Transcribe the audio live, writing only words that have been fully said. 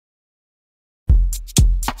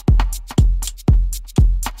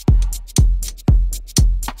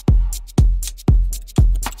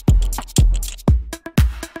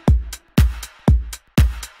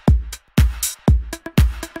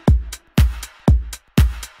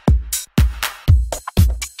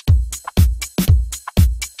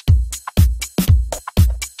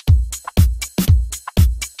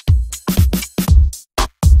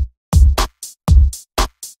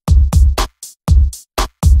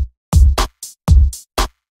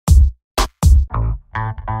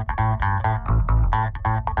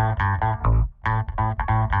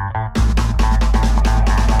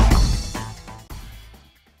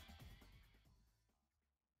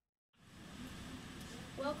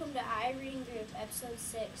welcome to iReading Group, Episode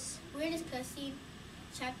 6. We're discussing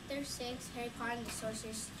Chapter 6, Harry Potter and the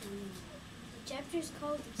Sorcerer's Stone. The chapter is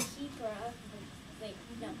called The Keeper of the... Wait,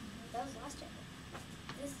 no, that was the last chapter.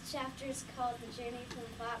 This chapter is called The Journey from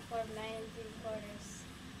Platform 9 3/4.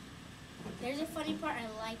 There's a funny part, I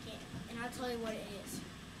like it, and I'll tell you what it is.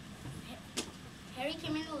 Harry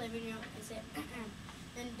came in the living room and said,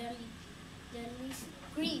 then Dudley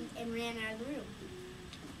screamed and ran out of the room.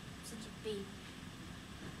 Such a baby.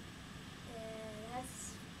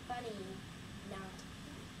 That's funny. Not.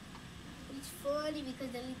 It's funny because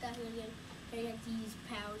Dudley thought Harry had to use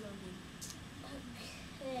powers on him.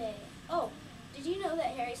 Okay. Oh, did you know that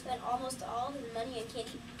Harry spent almost all his money on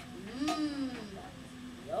candy?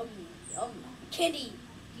 Yum, yum. Candy!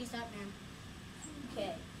 You stop now.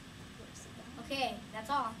 Okay. Okay, that's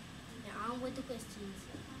all. Now on with the questions.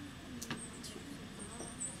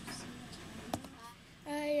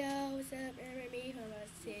 Hi, what's up? Remember me from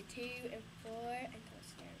Series 2 and 4 and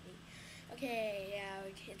Okay, now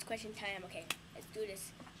it's question time. Okay, let's do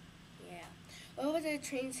this. Yeah. What was the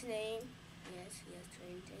train's name? Yes,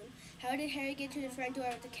 train's name. How did Harry get to the front door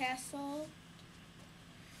of the castle?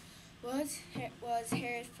 Was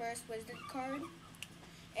Harry's first wisdom card?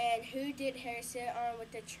 And who did Harry sit on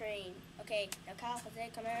with the train? Okay, now Kyle, Jose,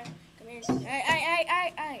 come here. Come here.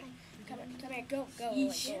 Aye. Come here, go. Get out of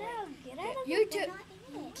You it.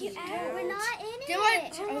 Get out. We're not in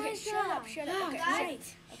it. Okay, shut up. Okay,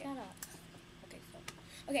 Guys, okay. shut up.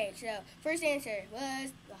 Okay, so first answer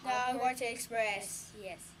was the Hogwarts Express.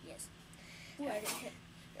 Yes.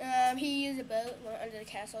 He used a boat, went under the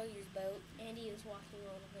castle, he used a boat. And he was walking a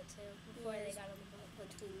little bit too before they got on the boat,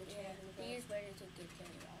 between the chair and the boat. He used waiters to get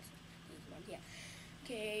Harry also. Yeah.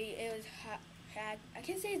 Okay, it was I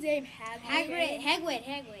can't say his name. Hagrid.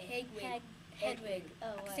 Hedwig. Oh,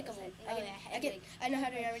 what Think of was a it? wig. I know how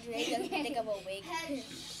to remember his name. Think of a wig.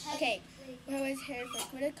 Okay, what was Harry's first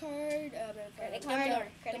credit card? Credit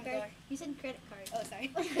card. You said credit card. Oh, sorry.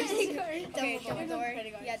 Credit card. Okay, Dumbledore.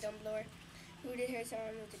 Dumbledore. Yeah, Dumbledore. Who did Harry sit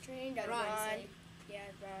on with the train? Ron.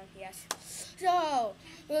 Yeah, Ron. Yes. So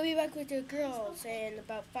we'll be back with the girls in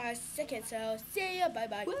about 5 seconds. So see ya.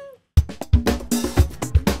 Bye. Woo.